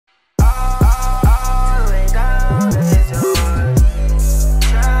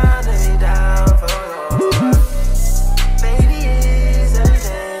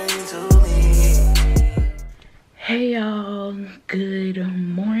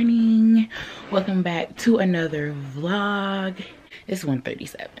Welcome back to another vlog. It's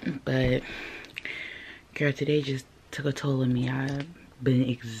 1:37, but girl, today just took a toll on me. I've been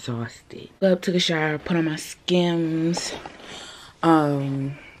exhausted. Up, took a shower, put on my Skims,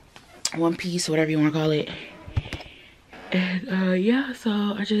 one piece, whatever you want to call it. And yeah, so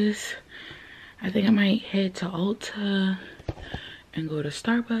I think I might head to Ulta and go to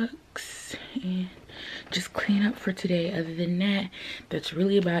Starbucks and just clean up for today. Other than that, that's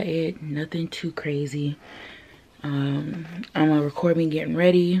really about it. Nothing too crazy. I'm gonna record me getting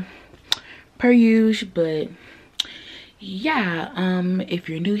ready per usual, but yeah, if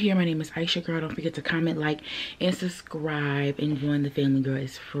you're new here, my name is Aisha girl. Don't forget to comment, like, and subscribe, and join the family, girl.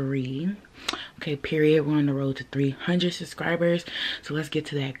 It's free. Okay, period. We're on the road to 300 subscribers, so let's get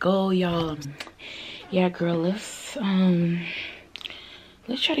to that goal, y'all. Yeah, girl, let's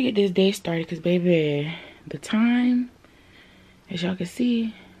try to get this day started, because baby, the time, as y'all can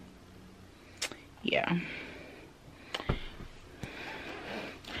see, yeah,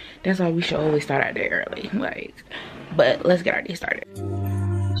 that's why we should always start our day early, like. But let's get our day started. I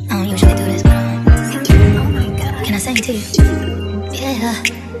don't usually do this, but can I sing to you? Yeah.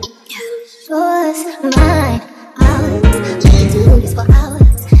 Yours, mine, ours. We can do this for hours.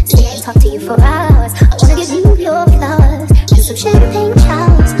 Sit and talk to you for hours. I wanna give you your flowers and some champagne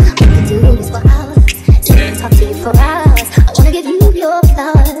showers. We can do this for hours. Sit and talk to you for hours. I wanna give you your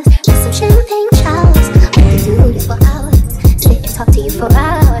flowers and some champagne showers. We can do this for hours. Sit and talk to you for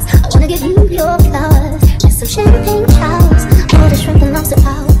hours. I wanna give you your flowers. Some champagne showers, all the shrimp and lobster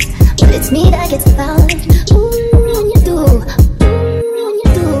hours, but it's me that gets devoured. Ooh, when you do, when you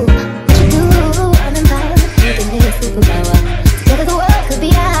do, what you do, I'm empowered. You can be a superpower. Together the world could be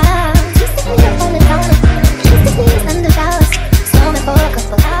ours. You sit me up on the counter, kiss the knees and the showers, storm it for a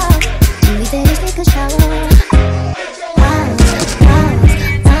couple hours. When we finish, take a shower.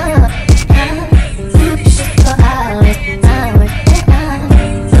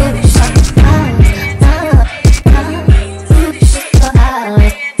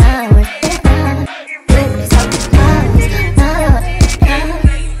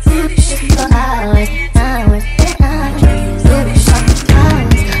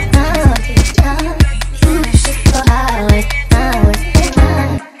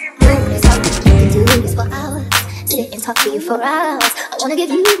 For hours, I wanna give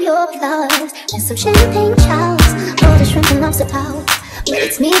you your flowers and some champagne showers, all the shrimp and lobster hours, but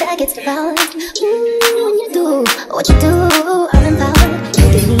it's me that gets devoured. When you do what you do, I'm empowered.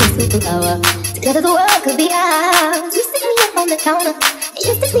 You give me a superpower. Together the world could be ours. You sit me up on the counter, and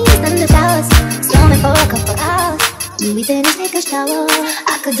you stick me in the showers, storming for a couple hours. When we finish, take a shower.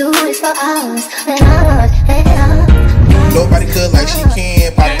 I could do this for hours and hours and hours. Nobody could like she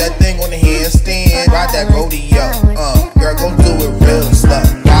can. Pop that thing on the handstand. Ride that rodeo. Girl, gon' do it real slow.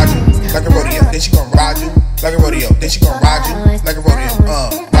 Ride you like a rodeo. Then she gon' ride you like a rodeo. Then she gon' ride you like a rodeo.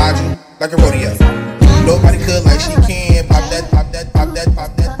 Ride you like a rodeo. Nobody could like she can. Pop that, pop that, pop that,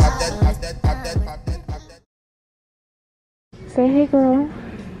 pop that, pop that, pop that, pop that, pop that, pop that. Say hey, girl.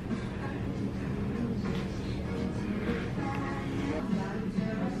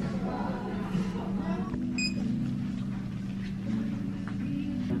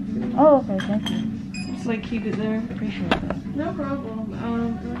 Oh, okay, thank you. Just like keep it there. Appreciate that. No problem. I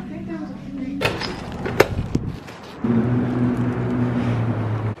think there was a free.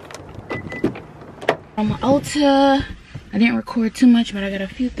 Ulta. I didn't record too much, but I got a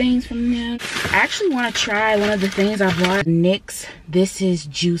few things from them. I actually want to try one of the things I bought. NYX. This is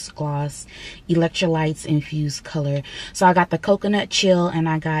Juice Gloss Electrolytes Infused Color. So I got the Coconut Chill and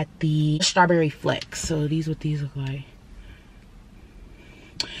I got the Strawberry Flex. So these what these look like.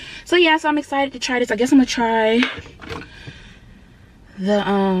 So yeah, so I'm excited to try this. I guess I'm gonna try the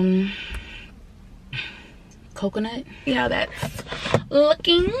coconut. See how that's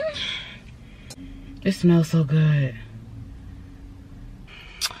looking. It smells so good.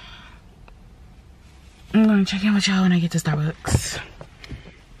 I'm gonna check in with y'all when I get to Starbucks.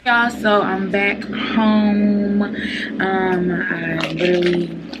 Y'all, so I'm back home. I literally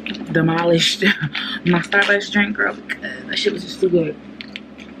demolished my Starbucks drink, girl, because that shit was just too good.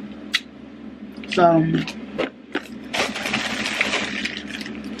 So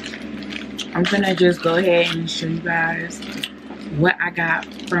I'm gonna just go ahead and show you guys what I got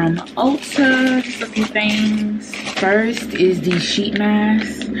from Ulta. Just a few things. First is these sheet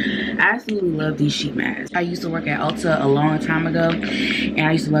masks. I absolutely love these sheet masks. I used to work at Ulta a long time ago, and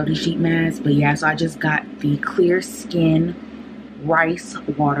I used to love these sheet masks. But yeah, so I just got the Clear Skin Rice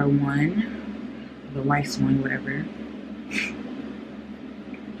Water one, the rice one, whatever.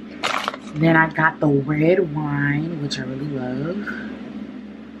 Then I got the red wine, which I really love.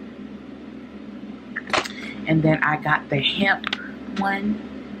 And then I got the hemp one,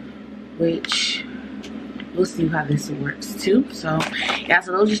 which we'll see how this works too. So yeah,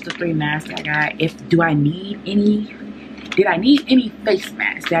 so those are just the 3 masks I got. Did I need any face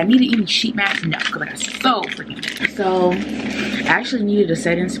masks? Did I need any sheet masks? No, because I got so freaking many. So I actually needed a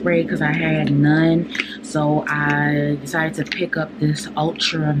setting spray because I had none. So I decided to pick up this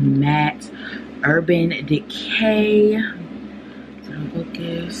Ultra Matte Urban Decay. So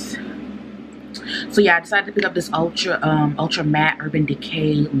focus. So yeah, I decided to pick up this Ultra Matte Urban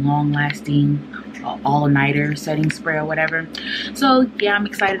Decay long lasting all-nighter setting spray or whatever. So yeah, I'm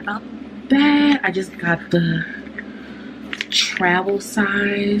excited about that. I just got the travel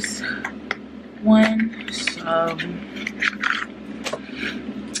size one. So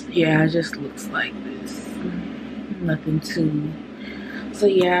yeah, it just looks like this. Nothing too. So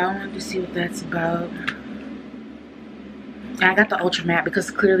yeah, I wanted to see what that's about. And I got the Ultra Matte because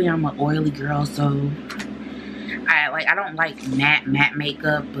clearly I'm an oily girl, so I don't like matte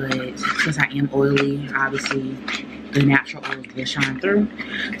makeup, but since I am oily, obviously the natural oils will shine through.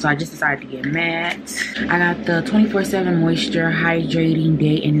 So I just decided to get matte. I got the 24/7 Moisture Hydrating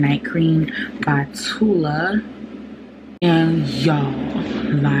Day and Night Cream by Tula. And y'all,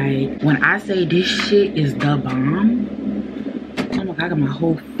 like, when I say this shit is the bomb, oh my god, I got my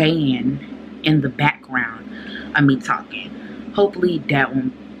whole fan in the background of me talking. Hopefully that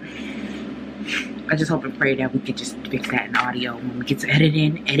won't, I just hope and pray that we could just fix that in audio when we get to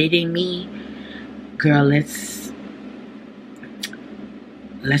editing me. Girl, let's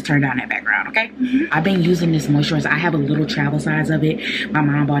turn down that background, okay? I've been using this moisturizer. I have a little travel size of it. My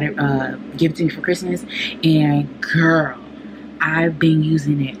mom bought it, gave it to me for Christmas. And girl, I've been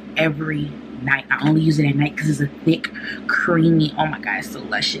using it every night. I only use it at night because it's a thick, creamy, oh my god, it's so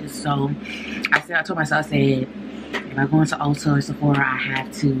luscious. So I told myself, I said, if I go into Ulta or Sephora, I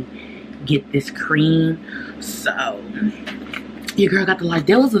have to get this cream. So your girl got the, like,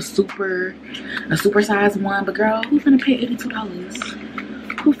 there was a super size one, but girl, who's gonna pay $82?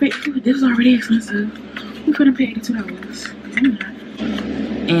 This is already expensive. Who's gonna pay $82?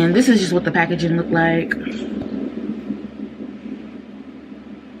 And this is just what the packaging looked like.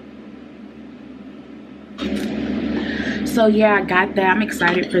 So yeah, I got that. I'm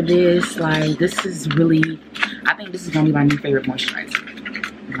excited for this. Like, this is really, I think this is gonna be my new favorite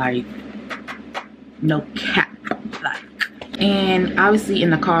moisturizer. Like, no cap. Like, and obviously in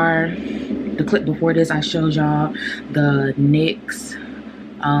the car, the clip before this, I showed y'all the NYX.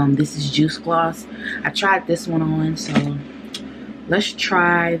 This is Juice Gloss. I tried this one on, so let's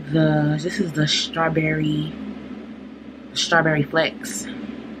try this is the strawberry flex.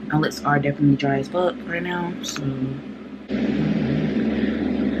 My lips are definitely dry as fuck right now, so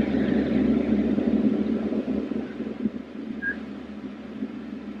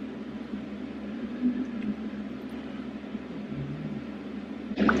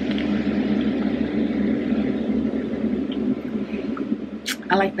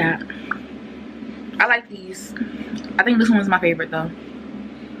I like that. I like these. I think this one's my favorite though.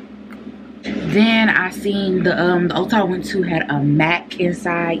 Then I seen the Ulta I went to had a MAC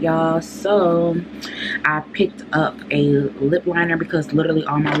inside, y'all. So I picked up a lip liner because literally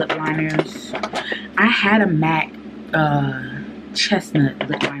all my lip liners, I had a MAC chestnut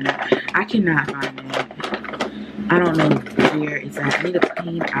lip liner. I cannot find it. I don't know where it's at. I need to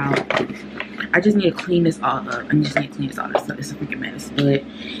clean out. I just need to clean this all up. It's a freaking mess. But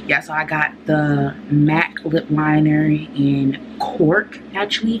yeah, so I got the MAC lip liner in cork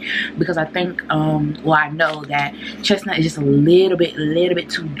actually, because I think well, I know that chestnut is just a little bit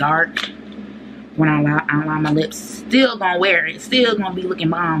too dark. When I outline my lips, still gonna wear it, still gonna be looking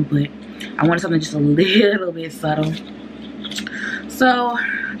bomb, but I wanted something just a little bit subtle. So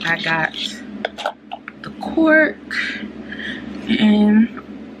I got the cork, and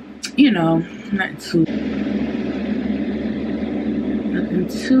you know, nothing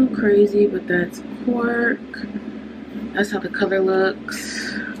too crazy, but that's cork. That's how the color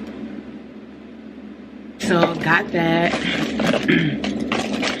looks. So got that.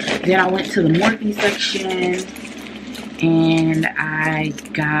 Then I went to the Morphe section and I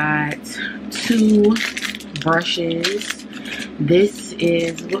got 2 brushes. This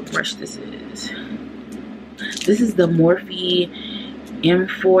is, what brush this is? This is the Morphe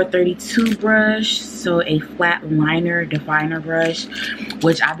M432 brush, so a flat liner definer brush,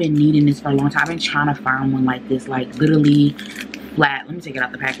 which I've been needing this for a long time. I've been trying to find one like this, like literally flat. Let me take it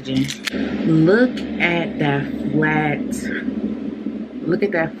out the packaging. Look at that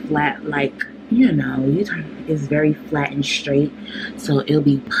flat, like, you know, it's very flat and straight, so it'll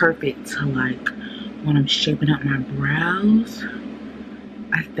be perfect to, like, when I'm shaping up my brows.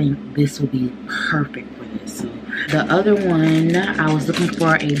 I think this will be perfect for this. So the other one, I was looking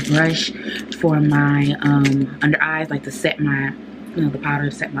for a brush for my under eyes, like to set my, you know, the powder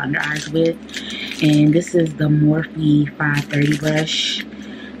to set my under eyes with. And this is the Morphe 530 brush.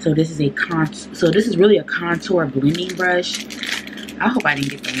 So this is really a contour blending brush. I hope I didn't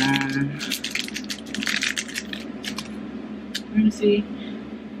get that wrong. Let me see.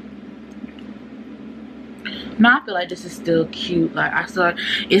 No, I feel like this is still cute. Like I saw,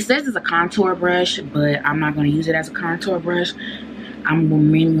 it says it's a contour brush, but I'm not going to use it as a contour brush. I'm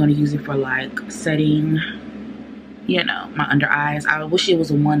mainly going to use it for like setting, you know, my under eyes. I wish it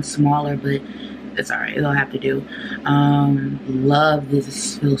was a one smaller, but it's all right. It'll have to do. Love this.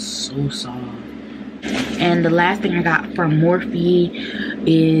 This feels so soft. And the last thing I got from Morphe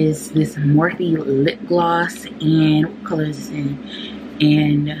is this Morphe lip gloss, and what color is this in?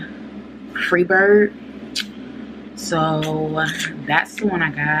 And Freebird. So that's the one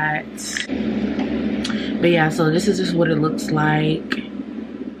I got. But yeah, so this is just what it looks like.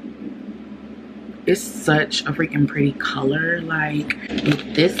 It's such a freaking pretty color. Like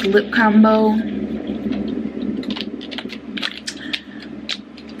with this lip combo,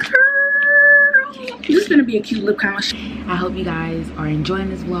 this is gonna be a cute lip combo. I hope you guys are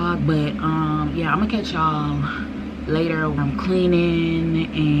enjoying this vlog, but yeah, I'm gonna catch y'all later when I'm cleaning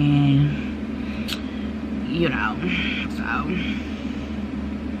and, you know, so.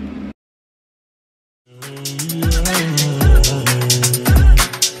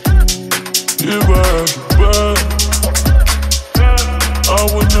 If I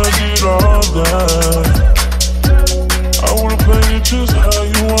would not did all that. I would've played it just how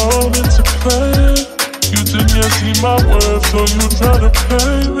you wanted to play it. You didn't yet see my words, so you try to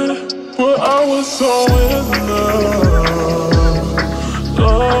play me. But I was so in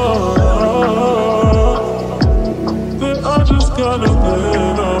love, that I just gotta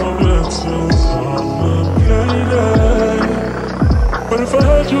let on it too complicated. But if I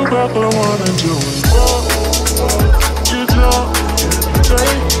had you back, all I wanna do is walk, get drunk,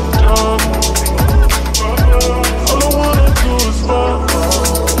 take drunk. All I wanna do is fuck,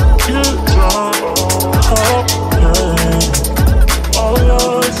 get drunk, hop, pain. All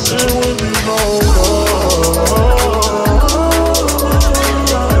y'all say when we know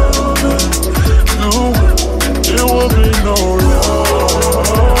love, it would be no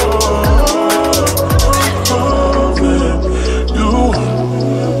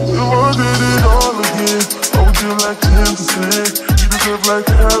like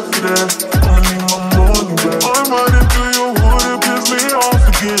half of that, I'ma need my money back. I'm riding through your hood, it piss me off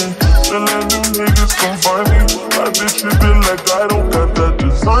again. Then let new niggas come find me. I've been tripping like I don't got that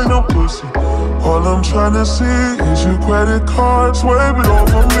designer pussy. All I'm trying to see is your credit card, swipe it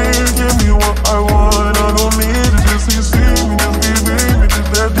off of me. Give me what I want, I don't need it. Just see me, just believe me. Just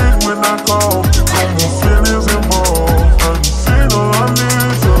that dick when I call. No more feelings involved. I just seen all I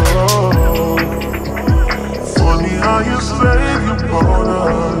need, so funny how you say you bought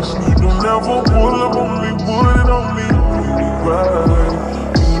us. You don't never pull up on me, put it on me, right?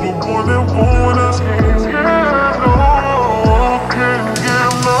 You the one that want us, can't get no, can't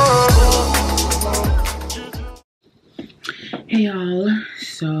get no. Hey y'all,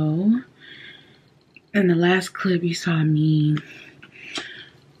 so in the last clip you saw me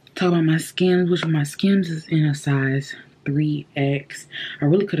talk about my Skims, which my Skims is in a size 3X. I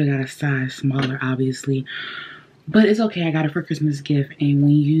really could have got a size smaller, obviously. But it's okay, I got it for Christmas gift, and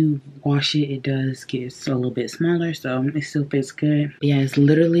when you wash it, it does get a little bit smaller, so it still fits good. But yeah, it's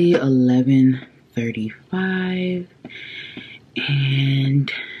literally 11:35,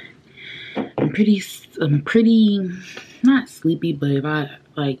 and I'm pretty not sleepy, but if I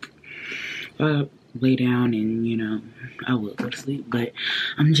lay down and, you know, I will go to sleep. But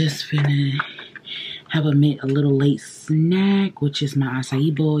I'm just finna have a little late snack, which is my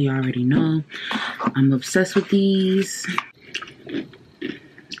acai bowl. You already know I'm obsessed with these.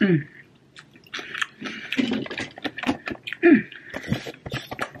 Am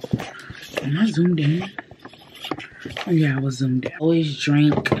I zoomed in? Oh yeah, I was zoomed in. I always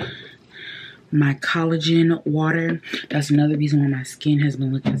drink my collagen water. That's another reason why my skin has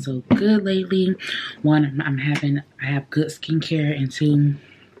been looking so good lately. One, I have good skincare, and two,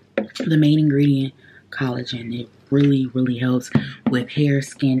 the main ingredient, collagen. It really helps with hair,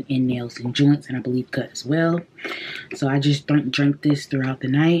 skin, and nails and joints, and I believe gut as well. So I just drink this throughout the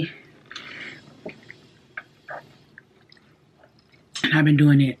night, and I've been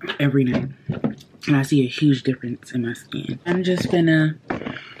doing it every night, and I see a huge difference in my skin. I'm just gonna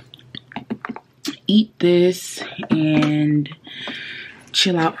eat this and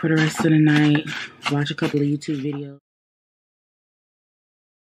chill out for the rest of the night, watch a couple of YouTube videos.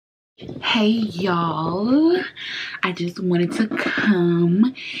 Hey y'all, I just wanted to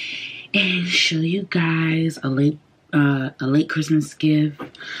come and show you guys a late Christmas gift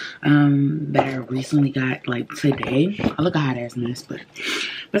that I recently got like today. I look a hot ass mess, but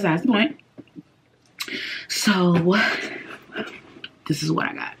besides the point. So this is what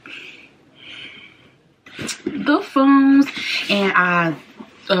I got. The phones, and I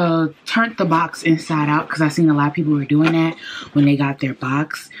turned the box inside out because I seen a lot of people were doing that when they got their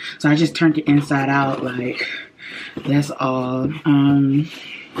box. So I just turned it inside out, like that's all.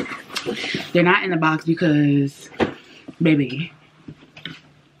 They're not in the box because, baby,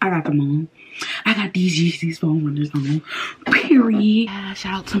 I got them on. I got these Yeezy phone runners on, period.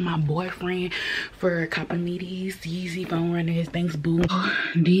 Shout out to my boyfriend for copping me these Yeezy phone runners. Thanks, boo.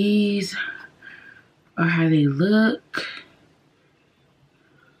 These are how they look.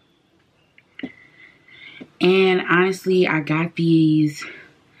 And honestly, I got these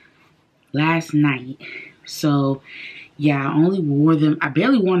last night. So yeah, I only wore them. I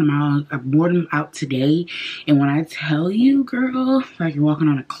barely wore them out. I wore them out today. And when I tell you, girl, like you're walking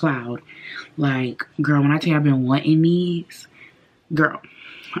on a cloud. Like, girl, when I tell you I've been wanting these, girl,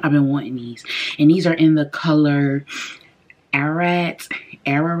 I've been wanting these. And these are in the color Ararat,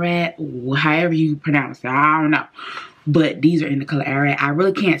 however you pronounce it. I don't know. But these are in the color Ararat. I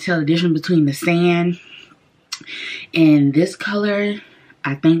really can't tell the difference between the sand and this color.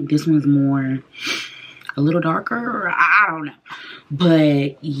 I think this one's more a little darker. I don't know.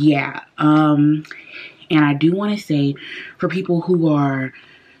 But yeah. And I do want to say, for people who are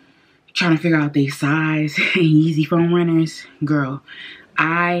trying to figure out their size and Yeezy foam runners, girl,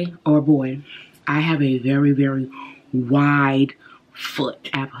 or boy, I have a very, very wide foot.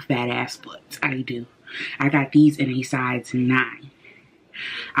 I have a fat ass foot. I do. I got these in a size 9.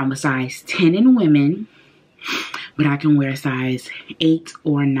 I'm a size 10 in women, but I can wear a size 8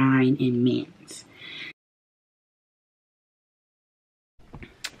 or 9 in men's.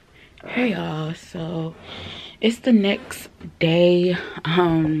 Hey y'all, so it's the next day.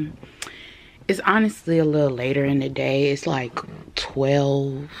 It's honestly a little later in the day. It's like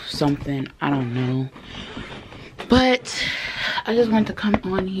 12 something, I don't know. But I just wanted to come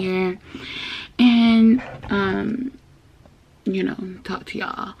on here and you know, talk to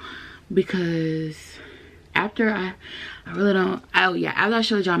y'all, because after after I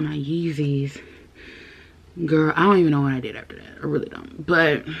showed y'all my Yeezys, girl, I don't even know what I did after that. I really don't.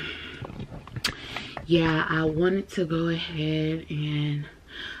 But yeah, I wanted to go ahead and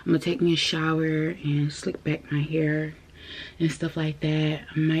I'm gonna take me a shower and slick back my hair and stuff like that.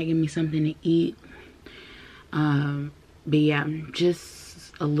 I might give me something to eat. But yeah,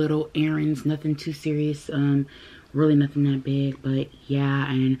 just a little errands, nothing too serious, really nothing that big. But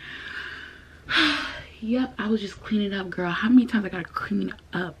yeah, and yep, I was just cleaning up, girl. How many times I gotta clean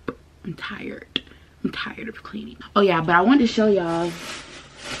up? I'm tired of cleaning. Oh yeah, but I wanted to show y'all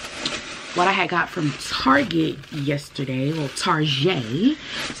what I had got from Target yesterday. Well, Target.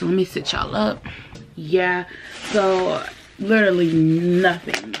 So let me sit y'all up. Yeah, so literally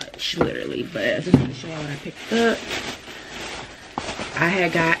nothing much, literally, but I just want to show y'all what I picked up. I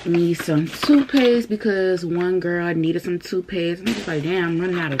had got me some toothpaste because one girl needed some toothpaste. I'm just like, damn, I'm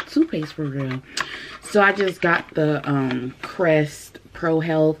running out of toothpaste for real. So I just got the Crest Pro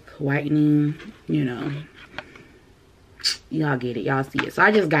Health Whitening, you know. Y'all get it, y'all see it. So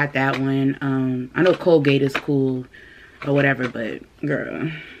I just got that one. I know Colgate is cool or whatever, but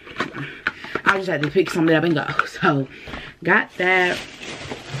girl, I just had to pick something up and go. So got that.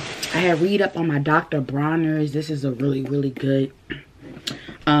 I had read up on my Dr. Bronner's. This is a really, really good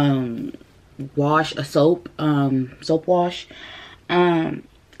soap wash.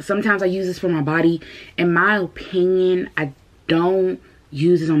 Sometimes I use this for my body. In my opinion, I don't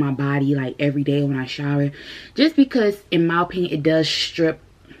use this on my body like every day when I shower, just because in my opinion it does strip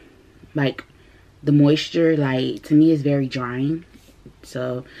like the moisture. Like, to me, it's very drying.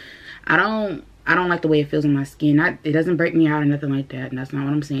 So I don't like the way it feels on my skin. It doesn't break me out or nothing like that, and that's not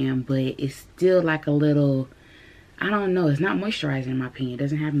what I'm saying, but it's still like a little, I don't know, it's not moisturizing in my opinion. It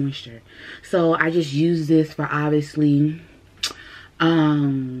doesn't have moisture. So I just use this for obviously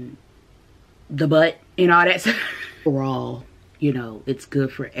the butt and all that stuff. Overall, you know, it's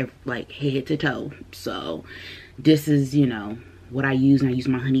good for like head to toe. So this is, you know, what I use, and I use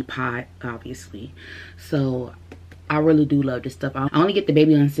my honey pot obviously. So I really do love this stuff. I only get the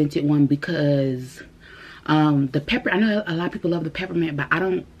baby unscented one because the pepper, I know a lot of people love the peppermint, but I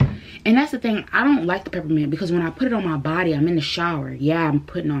don't. And that's the thing, I don't like the peppermint because when I put it on my body, I'm in the shower. Yeah, I'm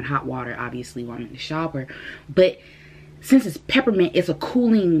putting on hot water obviously while I'm in the shower, but since it's peppermint, it's a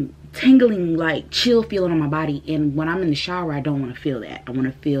cooling tingling, like chill feeling on my body. And when I'm in the shower, I don't want to feel that. I don't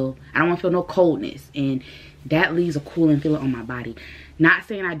want to feel no coldness, and that leaves a cooling feeling on my body. Not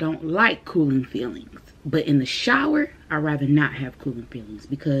saying I don't like cooling feelings, but in the shower, I'd rather not have cooling feelings,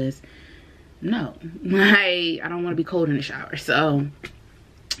 because no, I don't want to be cold in the shower. So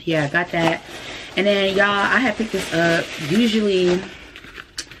yeah, I got that. And then y'all, I have picked this up. Usually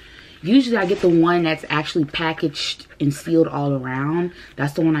I get the one that's actually packaged and sealed all around.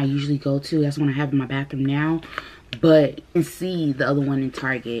 That's the one I usually go to. That's the one I have in my bathroom now. But you can see the other one in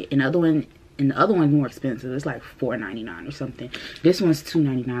Target, and the other one's more expensive. It's like $4.99 or something. This one's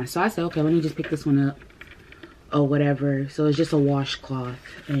 $2.99. So I said, okay, let me just pick this one up or whatever. So it's just a washcloth,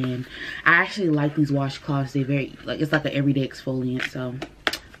 and I actually like these washcloths. They're very, like, it's like an everyday exfoliant, so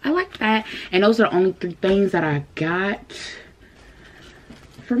I like that. And those are the only 3 things that I got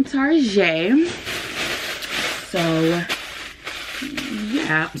from Target. So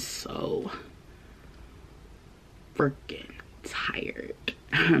yeah, I'm so freaking tired.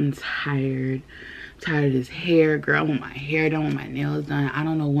 I'm tired of this hair, girl. I want my hair done, I want my nails done. I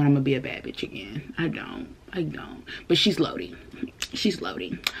don't know when I'm gonna be a bad bitch again. I don't, but she's loading.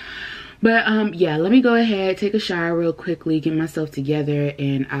 But yeah, let me go ahead, take a shower real quickly, get myself together,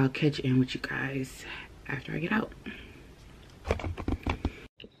 and I'll catch in with you guys after I get out.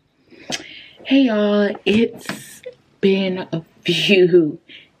 Hey y'all, it's been a few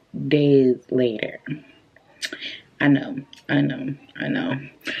days later. I know.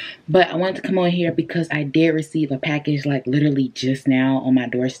 But I wanted to come on here because I did receive a package like literally just now on my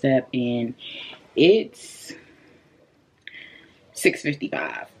doorstep, and it's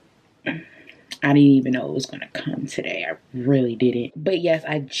 $6.55. I didn't even know it was gonna come today. I really didn't. But yes,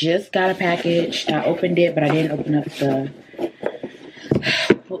 I just got a package. I opened it, but I didn't open up the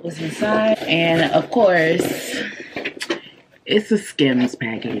what was inside. And of course, it's a Skims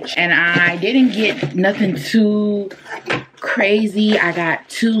package. And I didn't get nothing too crazy. I got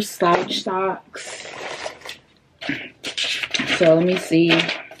 2 slouch socks. So let me see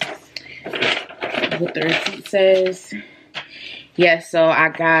what the receipt says. Yes, so I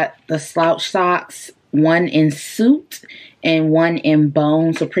got the slouch socks, one in suit and one in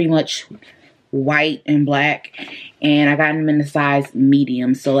bone, so pretty much white and black. And I got them in the size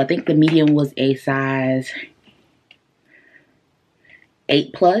medium. So I think the medium was a size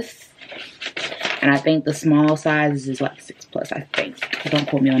 8+. And I think the small size is like 6+, I think. Don't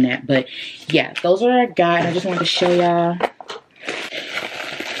quote me on that. But yeah, those are what I got. And I just wanted to show y'all.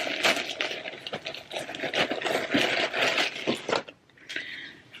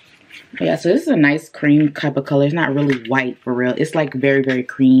 Yeah, so this is a nice cream type of color. It's not really white for real. It's like very, very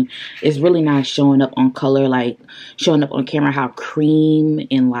cream. It's really not showing up on color, like showing up on camera how cream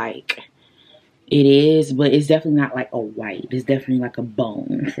and like it is. But it's definitely not like a white. It's definitely like a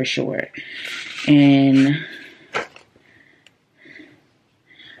bone for sure. And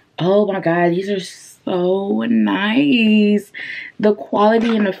oh my God, these are so nice. The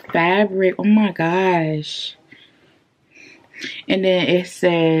quality and the fabric, oh my gosh. And then it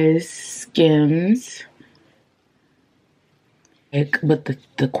says Skims. But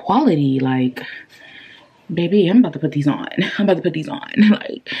the quality, like, baby, I'm about to put these on.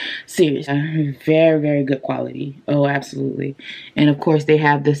 Like, seriously. Very, very good quality. Oh, absolutely. And of course, they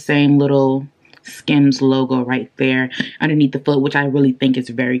have the same little Skims logo right there underneath the foot, which I really think is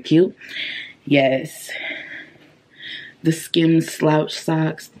very cute. Yes. The Skims slouch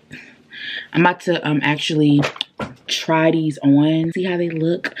socks. I'm about to actually try these on, see how they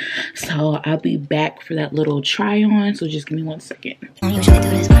look. So I'll be back for that little try on. So just give me 1 second. I don't usually do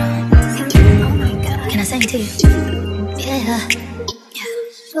this, but oh my God, can I sing to you? Yeah.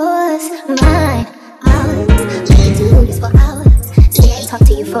 Yours, mine, ours. We can do this for hours. Stay and talk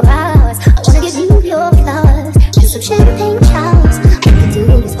to you for hours. I wanna give you your flowers and some champagne showers. We can do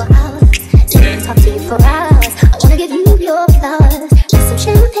this for hours. Stay and talk to you for hours. I wanna give you your flowers and some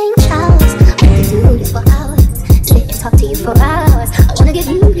champagne showers. We can do this for hours. Talk to you for hours. I wanna give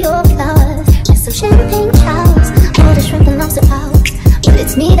you your flowers and some champagne showers. All the shrimp and lobster hours, but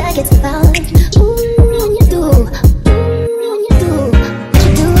it's me that gets devoured. Ooh, when you do, what you do,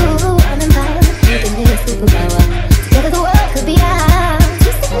 I'm empowered. You can be a superpower. Together the world could be ours.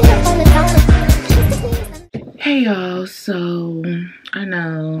 Just to be up on the counter. Hey y'all, so I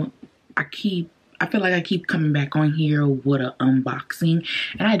know I feel like I keep coming back on here with an unboxing,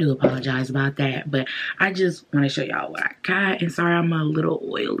 and I do apologize about that, but I just want to show y'all what I got. And sorry I'm a little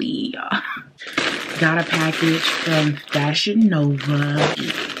oily, y'all. Got a package from Fashion Nova.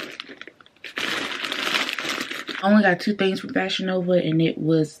 I only got 2 things from Fashion Nova, and it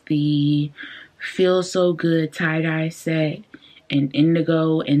was the Feel So Good tie-dye set in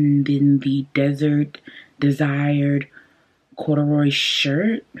indigo, and then the Desert Desired corduroy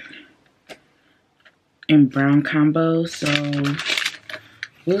shirt in brown combo. So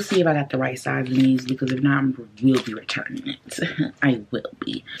we'll see if I got the right size in these, because if not, I will be returning it. I will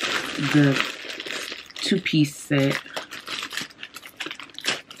be. The two-piece set.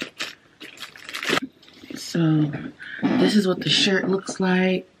 So this is what the shirt looks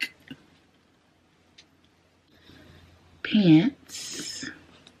like. Pants.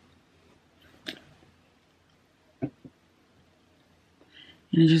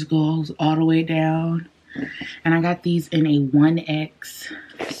 And it just goes all the way down. And I got these in a 1X.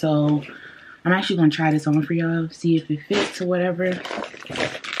 So I'm actually going to try this on for y'all. See if it fits or whatever.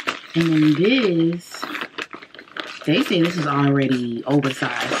 And then this, they say this is already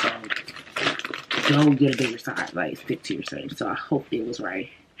oversized. So don't get a bigger size. Like, stick to your size. So I hope it was right.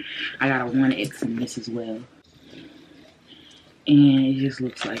 I got a 1X in this as well. And it just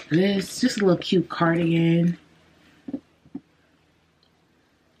looks like this. Just a little cute cardigan.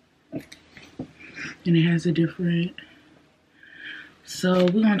 And it has a different. So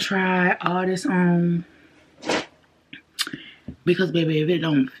we're gonna try all this on, because baby, if it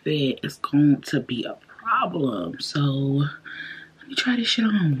don't fit, it's going to be a problem. So let me try this shit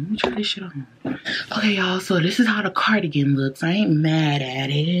on. Okay, y'all, so this is how the cardigan looks. I ain't mad at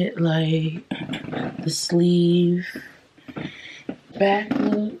it. Like, the sleeve back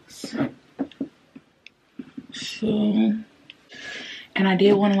looks. So, and I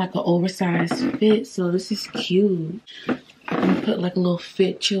did want like an oversized fit, so this is cute. I can put like a little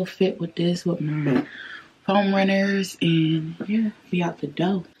chill fit with this, with my foam Rnnrs, and yeah, be out the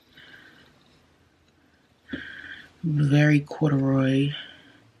door. Very corduroy,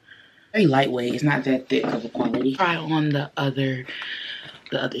 very lightweight. It's not that thick of a quality. Try on the other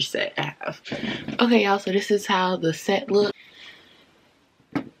set I have. Okay, y'all, so this is how the set looks.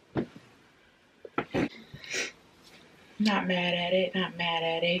 Not mad at it, not mad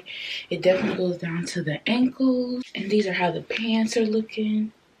at it. It definitely goes down to the ankles. And these are how the pants are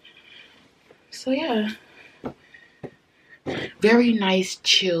looking. So yeah. Very nice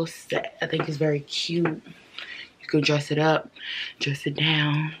chill set. I think it's very cute. You could dress it up, dress it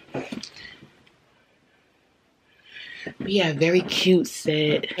down. But yeah, very cute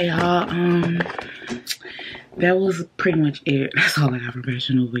set. Hey y'all, that was pretty much it. That's all I got for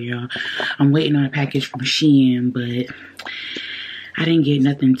fashion over, y'all. I'm waiting on a package from Shein, but I didn't get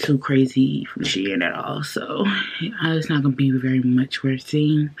nothing too crazy from Shein at all. So it's not gonna be very much worth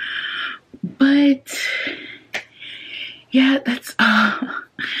seeing. But yeah, that's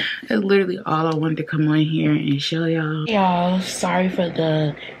literally all I wanted to come on here and show y'all. Y'all, sorry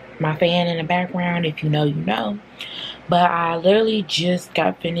for my fan in the background. If you know, you know. But I literally just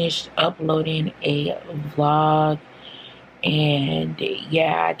got finished uploading a vlog, and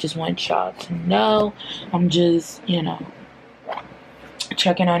yeah, I just want y'all to know I'm just, you know,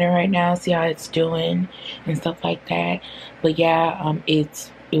 checking on it right now, see how it's doing and stuff like that. But yeah,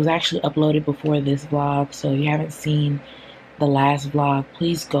 it was actually uploaded before this vlog, so if you haven't seen the last vlog,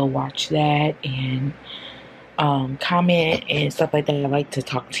 please go watch that and comment and stuff like that. I like to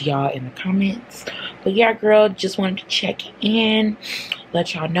talk to y'all in the comments. But yeah, girl, just wanted to check in,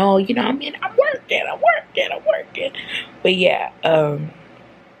 let y'all know, you know, I mean, I'm working. But yeah, I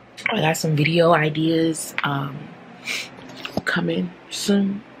got some video ideas coming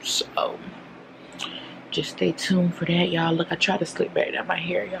soon, so just stay tuned for that, y'all. Look, I tried to slick back down my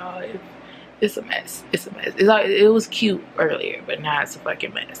hair, y'all. It's a mess. It was cute earlier, but now it's a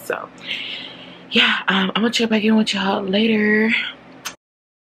fucking mess. So yeah, I'm gonna check back in with y'all later.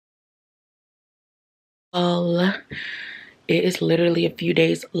 Well, it is literally a few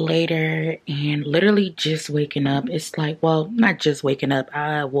days later, and literally just waking up. It's like, well, not just waking up.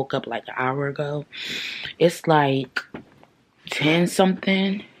 I woke up like an hour ago. It's like 10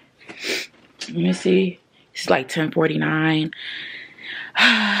 something. Let me see. It's like 10:49.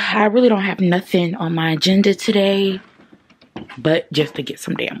 I really don't have nothing on my agenda today, but just to get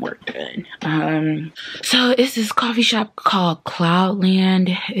some damn work done. So it's this coffee shop called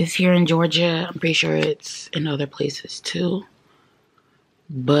Cloudland. It's here in Georgia. I'm pretty sure it's in other places too,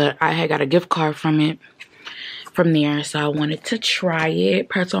 but I had got a gift card from there, so I wanted to try it.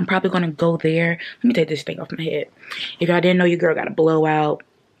 So I'm probably gonna go there. Let me take this thing off my head. If y'all didn't know, your girl got a blowout.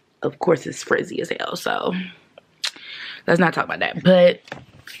 Of course, it's frizzy as hell, so let's not talk about that. But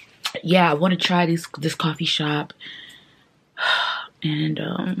yeah, I want to try this coffee shop.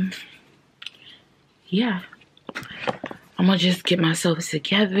 And yeah, I'm gonna just get myself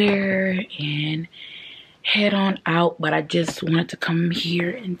together and head on out. But I just wanted to come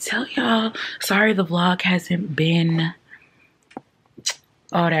here and tell y'all, sorry the vlog hasn't been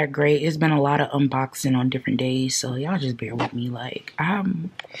all that great. It's been a lot of unboxing on different days, so y'all just bear with me. Like,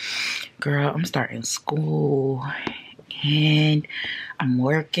 girl, I'm starting school and I'm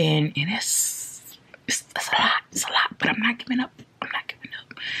working, and it's a lot, but I'm not giving up.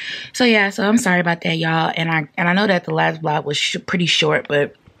 So yeah, so I'm sorry about that, y'all. And I know that the last vlog was pretty short,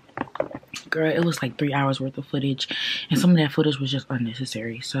 but girl, it was like 3 hours worth of footage, and some of that footage was just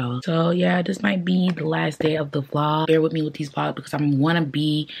unnecessary. So yeah, this might be the last day of the vlog. Bear with me with these vlogs because I want to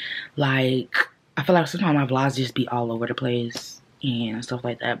be like, I feel like sometimes my vlogs just be all over the place and stuff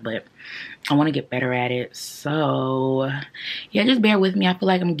like that, but I want to get better at it. So yeah, just bear with me. I feel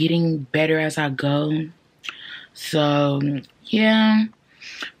like I'm getting better as I go. So yeah.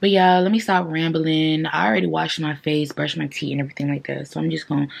 But yeah, let me stop rambling. I already washed my face, brushed my teeth, and everything like that. So I'm just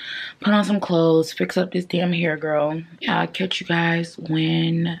gonna put on some clothes, fix up this damn hair, girl. Yeah, I'll catch you guys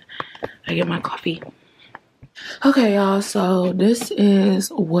when I get my coffee. Okay, y'all, so this is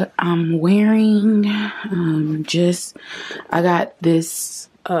what I'm wearing. I got this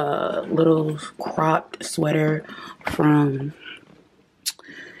little cropped sweater from,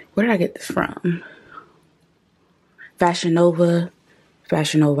 where did I get this from? Fashion Nova,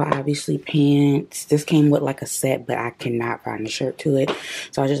 obviously, pants. This came with like a set, but I cannot find a shirt to it.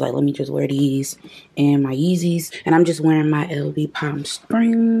 So I was just like, let me just wear these and my Yeezys. And I'm just wearing my LV Palm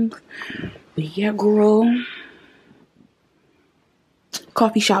Springs. But yeah, girl.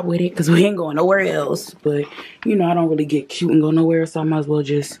 Coffee shop with it because we ain't going nowhere else. But, you know, I don't really get cute and go nowhere. So I might as well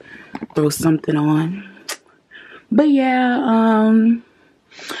just throw something on. But yeah, oh, and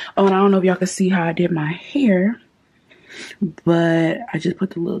I don't know if y'all can see how I did my hair. But I just put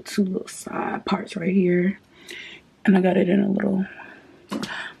the two little side parts right here, and I got it in a little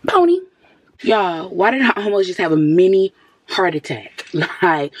pony. Y'all, why did I almost just have a mini heart attack?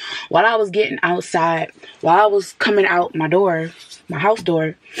 Like, while I was getting outside, while I was coming out my house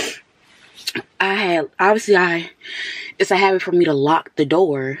door, it's a habit for me to lock the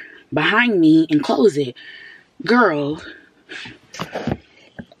door behind me and close it. Girl,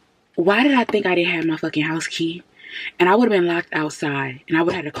 why did I think I didn't have my fucking house key? And I would have been locked outside. And I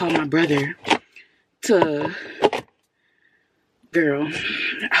would have had to call my brother to... Girl.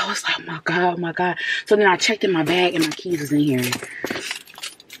 I was like, oh my God. So then I checked in my bag and my keys was in here.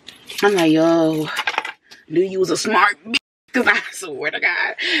 I'm like, yo, knew you was a smart bitch. Because I swear to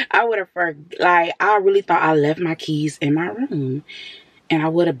God, I would have... Like, I really thought I left my keys in my room. And I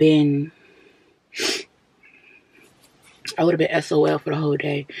would have been SOL for the whole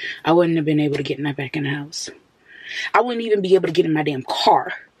day. I wouldn't have been able to get back in the house. I wouldn't even be able to get in my damn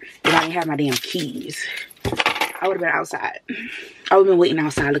car if I didn't have my damn keys. I would have been outside. I would have been waiting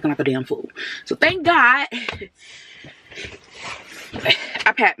outside looking like a damn fool. So thank God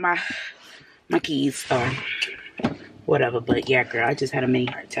I packed my keys or whatever. But yeah, girl, I just had a mini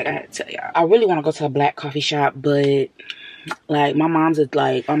heart attack. I had to tell y'all. I really want to go to a black coffee shop, but like my mom's a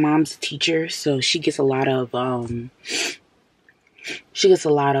teacher, so she gets a lot of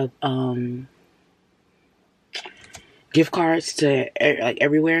gift cards to like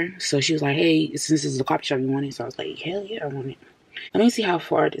everywhere. So she was like, hey, since this is the coffee shop, you want it? So I was like, hell yeah, I want it. Let me see how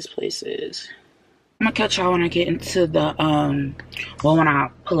far this place is. I'm gonna catch y'all when I get into the when I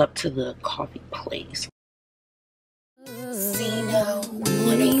pull up to the coffee place.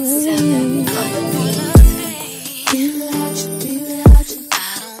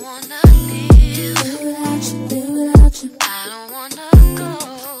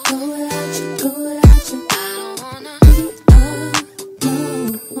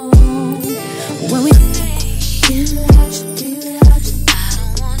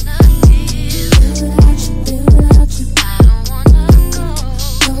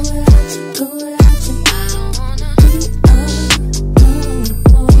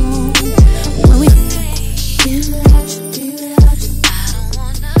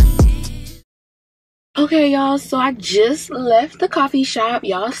 Okay, y'all, so I just left the coffee shop,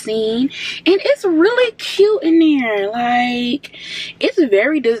 y'all seen, and it's really cute in there. Like, it's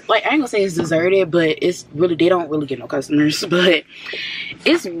very, like, I ain't gonna say it's deserted, but it's really, they don't really get no customers, but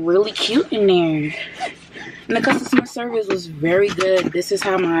it's really cute in there. And the customer service was very good. This is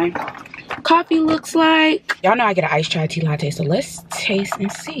how my coffee looks like. Y'all know I get an iced chai tea latte, so let's taste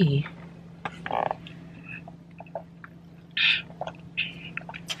and see.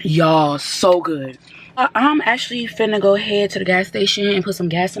 Y'all, so good. I'm actually finna go head to the gas station and put some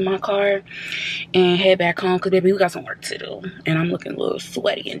gas in my car and head back home because, baby, we got some work to do. And I'm looking a little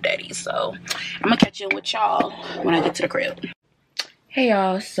sweaty and dirty. So I'm gonna catch up with y'all when I get to the crib. Hey,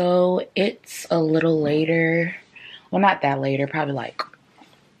 y'all. So it's a little later. Well, not that later. Probably like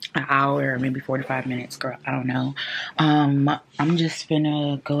an hour or maybe 45 minutes, girl. I don't know. I'm just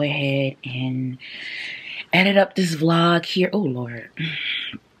gonna go ahead and edit up this vlog here. Oh Lord,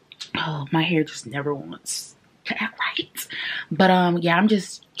 oh, my hair just never wants to act right. But yeah, I'm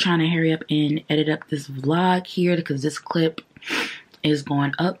just trying to hurry up and edit up this vlog here because this clip is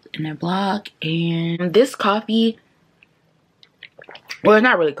going up in the vlog. And this coffee, well, it's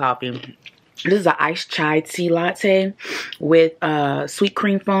not really coffee. This is an iced chai tea latte with sweet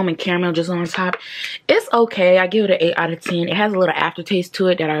cream foam and caramel just on top. It's okay. I give it an 8 out of 10. It has a little aftertaste to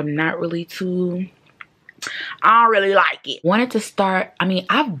it that I'm not really too... I don't really like it. Wanted to start, I mean,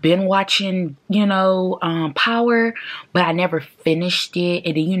 I've been watching, you know, Power, but I never finished it.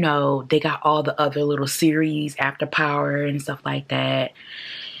 And then, you know, they got all the other little series after Power and stuff like that.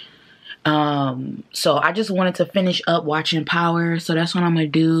 So I just wanted to finish up watching Power. So that's what I'm gonna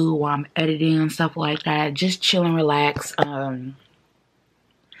do while I'm editing and stuff like that. Just chill and relax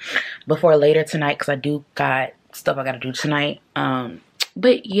before later tonight, because I do got stuff I gotta do tonight.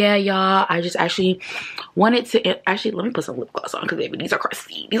 But yeah, y'all, I just actually wanted to actually let me put some lip gloss on because baby, these are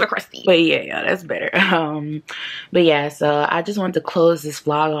crusty. These are crusty. But yeah, that's better. But yeah, so I just wanted to close this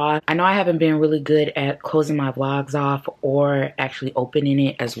vlog off. I know I haven't been really good at closing my vlogs off or actually opening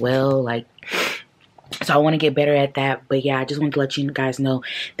it as well. Like, so I want to get better at that. But yeah, I just wanted to let you guys know,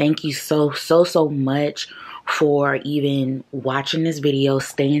 thank you so much for even watching this video,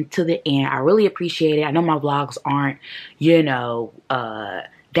 staying to the end. I really appreciate it. I know my vlogs aren't, you know,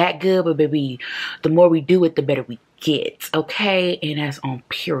 that good, but baby, the more we do it, the better we get, okay? And that's on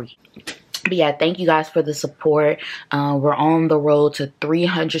period. But yeah, thank you guys for the support. We're on the road to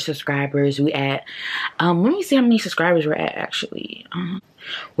 300 subscribers. We at let me see how many subscribers we're at actually.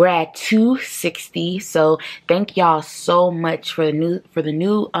 We're at 260. So thank y'all so much for the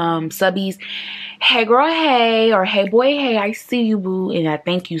new subbies. Hey girl, hey, or hey boy, hey, I see you, boo. And I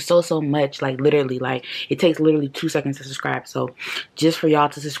thank you so much. Like literally, like it takes literally 2 seconds to subscribe. So just for y'all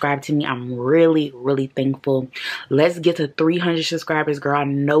to subscribe to me, I'm really thankful. Let's get to 300 subscribers, girl. I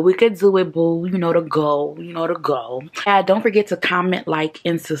know we could do it, boo. You know the goal. You know the goal. Yeah, don't forget to comment, like,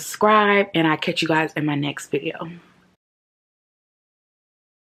 and subscribe. And I'll catch you guys in my next video.